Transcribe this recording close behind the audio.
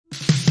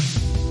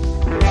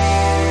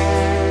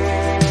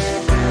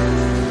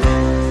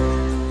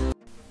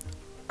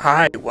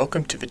Hi,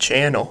 welcome to the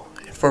channel.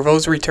 For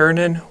those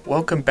returning,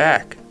 welcome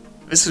back.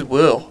 This is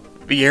Will,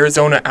 the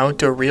Arizona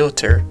Outdoor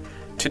Realtor.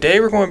 Today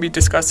we're going to be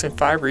discussing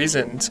 5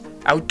 reasons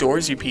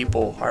outdoorsy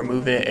people are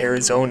moving to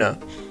Arizona.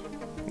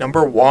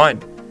 Number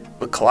 1,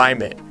 the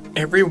climate.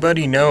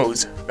 Everybody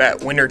knows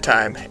that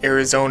wintertime,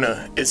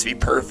 Arizona is the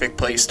perfect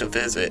place to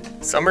visit.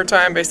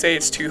 Summertime, they say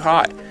it's too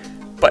hot,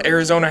 but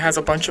Arizona has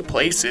a bunch of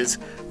places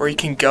where you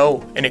can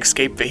go and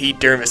escape the heat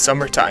during the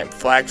summertime.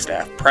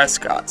 Flagstaff,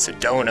 Prescott,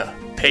 Sedona,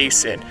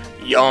 Payson,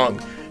 Young,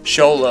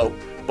 Sholo,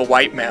 the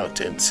White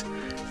Mountains.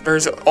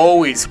 There's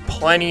always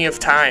plenty of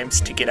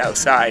times to get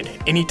outside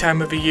any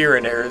time of the year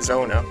in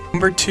Arizona.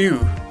 Number 2,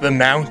 the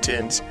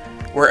mountains.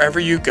 Wherever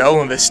you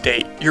go in the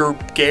state, you're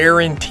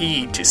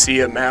guaranteed to see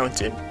a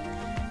mountain.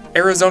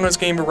 Arizona's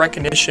gained the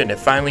recognition it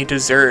finally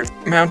deserves.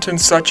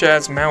 Mountains such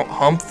as Mount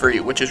Humphrey,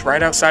 which is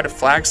right outside of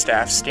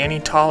Flagstaff,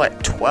 standing tall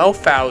at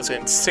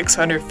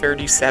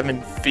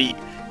 12,637 feet.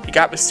 You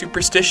got the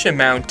Superstition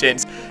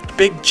Mountains,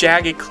 big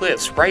jagged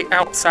cliffs right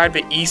outside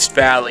the East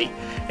Valley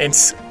and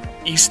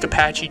East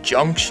Apache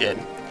Junction.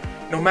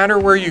 No matter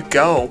where you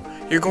go,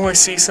 you're going to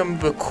see some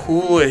of the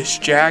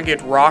coolest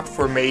jagged rock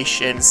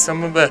formations,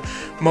 some of the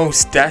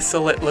most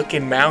desolate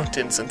looking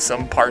mountains in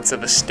some parts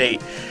of the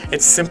state.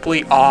 It's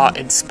simply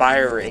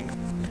awe-inspiring.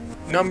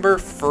 Number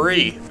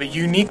 3, the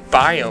unique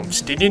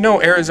biomes. Did you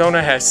know Arizona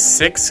has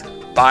 6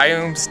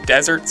 biomes?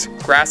 Deserts,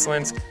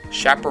 grasslands,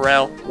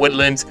 chaparral,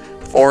 woodlands,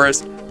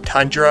 forest,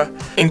 tundra.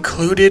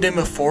 Included in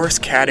the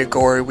forest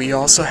category, we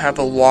also have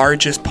the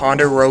largest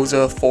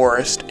ponderosa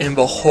forest in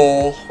the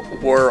whole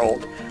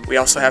world. We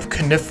also have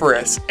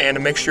coniferous and a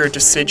mixture of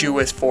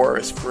deciduous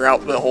forests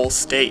throughout the whole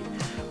state.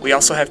 We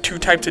also have 2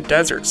 types of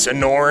deserts,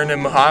 Sonoran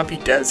and Mojave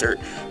Desert.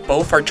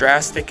 Both are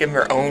drastic in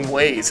their own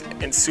ways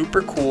and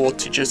super cool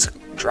to just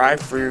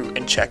drive through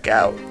and check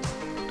out.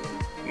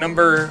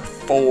 Number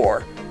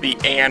 4, the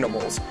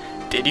animals.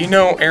 Did you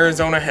know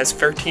Arizona has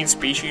 13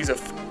 species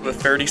of the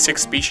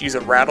 36 species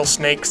of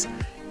rattlesnakes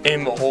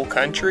in the whole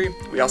country?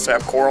 We also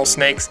have coral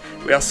snakes.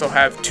 We also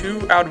have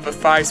 2 out of the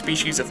 5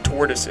 species of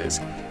tortoises.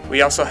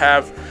 We also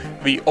have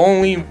the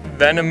only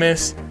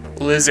venomous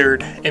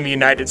lizard in the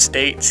United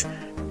States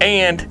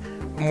and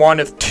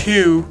one of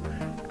 2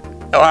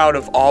 out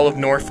of all of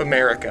North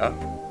America.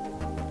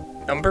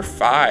 Number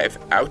 5,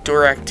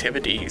 outdoor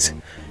activities.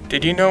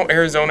 Did you know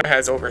Arizona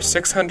has over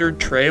 600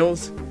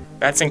 trails?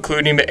 That's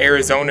including the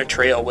Arizona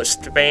Trail, which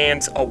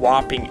spans a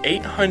whopping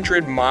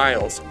 800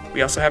 miles.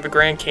 We also have a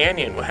Grand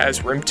Canyon, which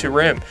has rim to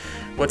rim,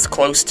 what's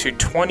close to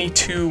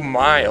 22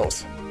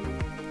 miles.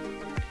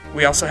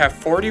 We also have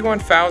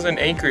 41,000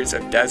 acres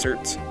of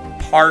deserts,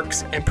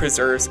 parks, and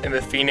preserves in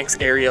the Phoenix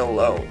area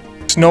alone.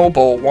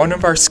 Snowbowl, one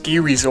of our ski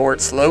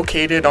resorts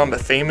located on the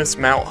famous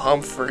Mount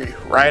Humphrey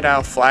right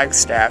out of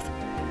Flagstaff,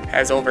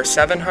 has over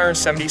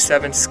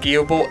 777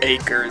 skiable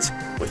acres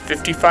with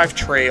 55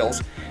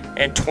 trails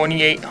and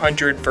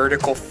 2,800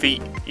 vertical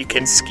feet you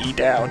can ski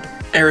down.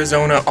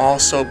 Arizona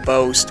also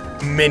boasts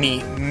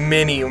many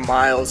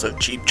miles of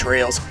jeep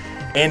trails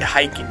and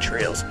hiking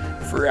trails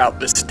throughout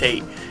the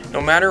state.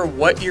 No matter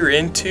what you're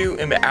into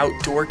in the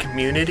outdoor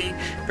community,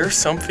 there's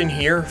something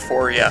here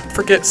for you.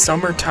 Forget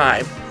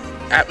summertime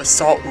at the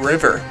Salt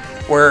River,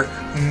 where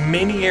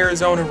many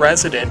Arizona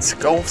residents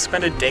go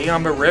spend a day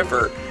on the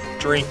river,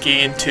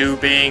 drinking,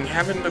 tubing,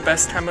 having the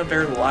best time of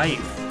their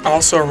life.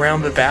 Also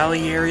around the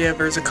valley area,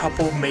 there's a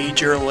couple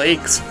major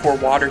lakes for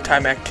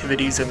watertime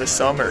activities in the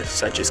summer,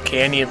 such as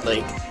Canyon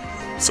Lake,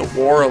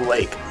 Saguaro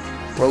Lake,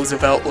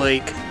 Roosevelt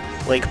Lake,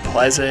 Lake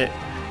Pleasant.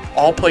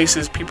 All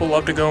places people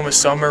love to go in the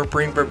summer,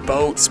 bring their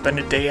boat, spend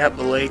a day at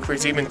the lake.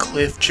 There's even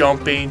cliff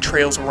jumping,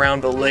 trails around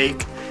the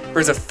lake.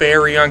 There's a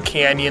ferry on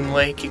Canyon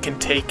Lake you can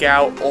take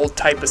out, old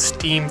type of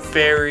steam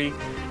ferry,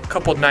 a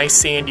couple nice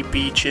sandy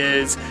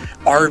beaches,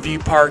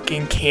 RV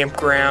parking,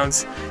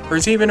 campgrounds.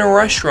 There's even a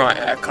restaurant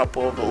at a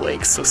couple of the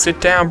lakes. So sit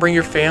down, bring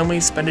your family,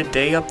 spend a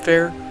day up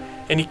there,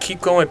 and you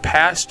keep going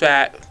past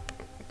that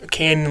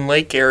Canyon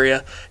Lake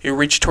area, you'll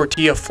reach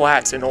Tortilla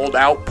Flats, an old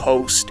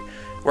outpost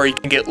where you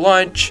can get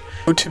lunch,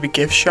 go to the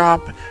gift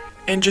shop,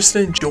 and just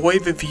enjoy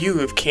the view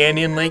of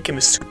Canyon Lake and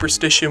the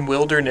Superstition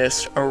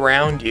wilderness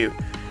around you.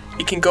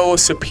 You can go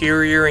to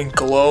Superior and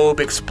Globe,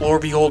 explore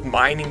the old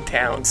mining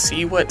town,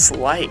 see what it's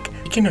like.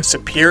 Speaking of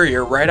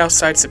Superior, right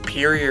outside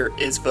Superior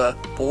is the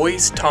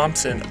Boyce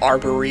Thompson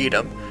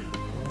Arboretum.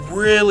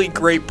 Really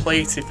great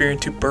place if you're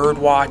into bird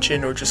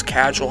watching or just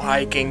casual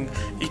hiking.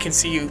 You can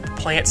see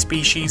plant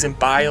species and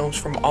biomes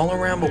from all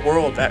around the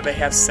world that they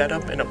have set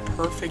up in a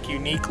perfect,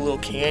 unique little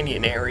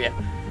canyon area.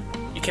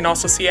 You can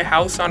also see a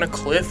house on a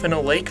cliff and a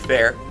lake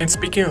there. And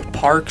speaking of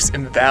parks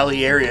in the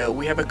valley area,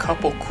 we have a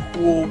couple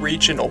cool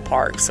regional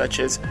parks such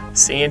as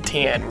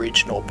Santan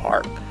Regional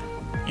Park,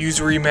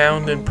 Usery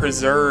Mountain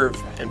Preserve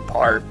and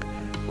Park.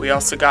 We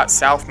also got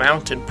South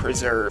Mountain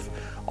Preserve.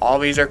 All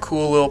these are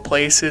cool little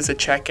places to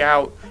check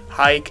out,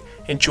 hike,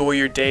 enjoy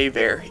your day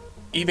there.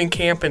 Even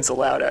camping's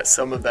allowed at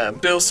some of them.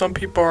 Still, some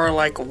people are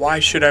like, why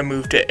should I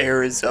move to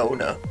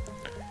Arizona?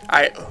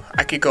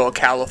 I could go to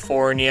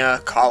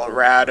California,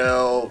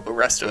 Colorado, the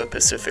rest of the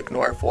Pacific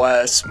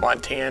Northwest,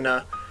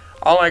 Montana.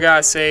 All I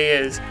gotta say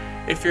is,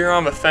 if you're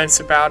on the fence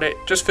about it,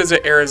 just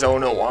visit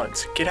Arizona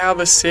once. Get out of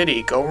the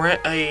city, go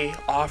rent a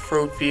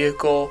off-road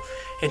vehicle,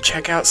 and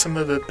check out some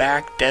of the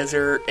back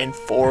desert and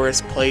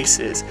forest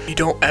places. You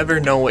don't ever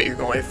know what you're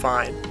going to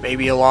find.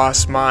 Maybe a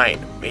lost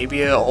mine,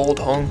 maybe an old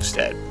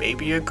homestead,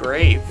 maybe a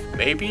grave,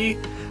 maybe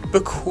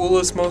the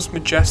coolest, most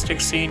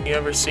majestic scene you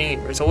ever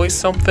seen. There's always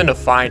something to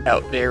find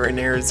out there in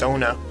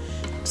Arizona.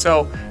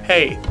 So,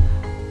 hey,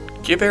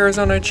 give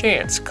Arizona a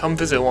chance. Come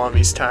visit one of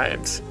these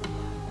times.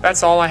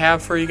 That's all I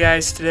have for you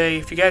guys today.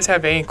 If you guys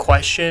have any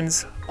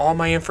questions, all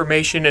my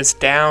information is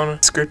down in the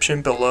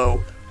description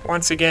below.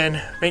 Once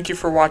again, thank you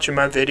for watching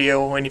my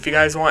video, and if you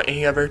guys want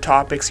any other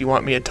topics you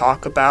want me to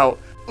talk about,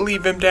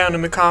 leave them down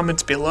in the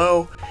comments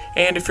below.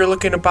 And if you're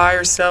looking to buy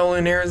or sell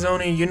in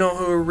Arizona, you know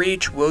who to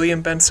reach,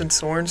 William Benson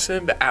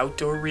Sorensen, the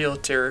Outdoor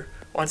Realtor.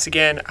 Once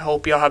again, I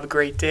hope y'all have a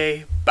great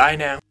day. Bye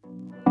now.